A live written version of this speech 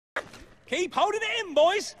Keep holding it in,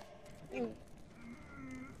 boys.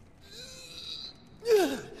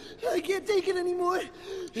 I can't take it anymore.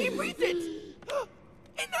 He breathed it!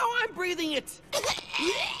 And now I'm breathing it! Hey,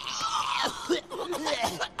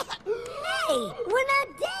 we're not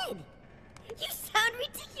dead. You sound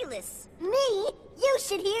ridiculous. Me? You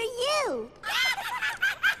should hear you.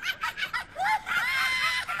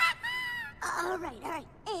 All right.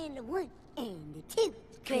 And a 1 and a 2.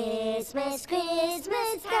 Christmas,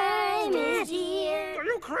 Christmas time is here. Are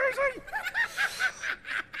you crazy?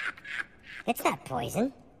 It's not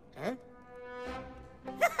poison. Huh?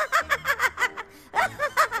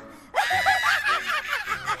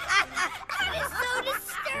 That is so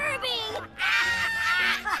disturbing.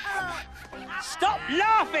 Stop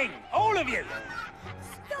laughing, all of you.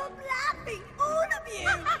 Stop laughing, all of you.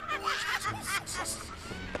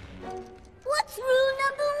 What's rule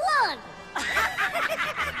number 1?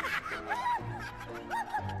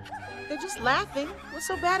 They're just laughing. What's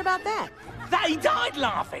so bad about that? They died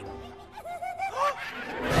laughing.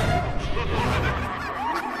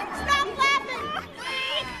 Stop laughing!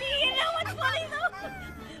 You know what's funny,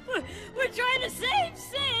 though? We're trying to save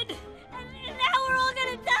Sid, and now we're all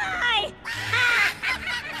gonna die!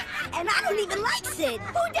 And I don't even like Sid!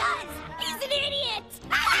 Who does? He's an idiot!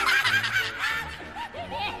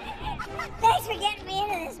 Thanks for getting me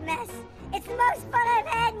into this mess. It's the most fun I've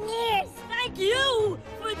had in years. Thank you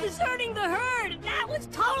for deserting the herd. That was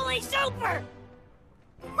totally super!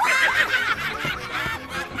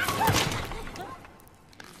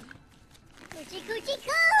 Coochie coochie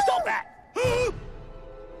coo! Stop that!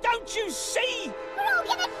 Don't you see?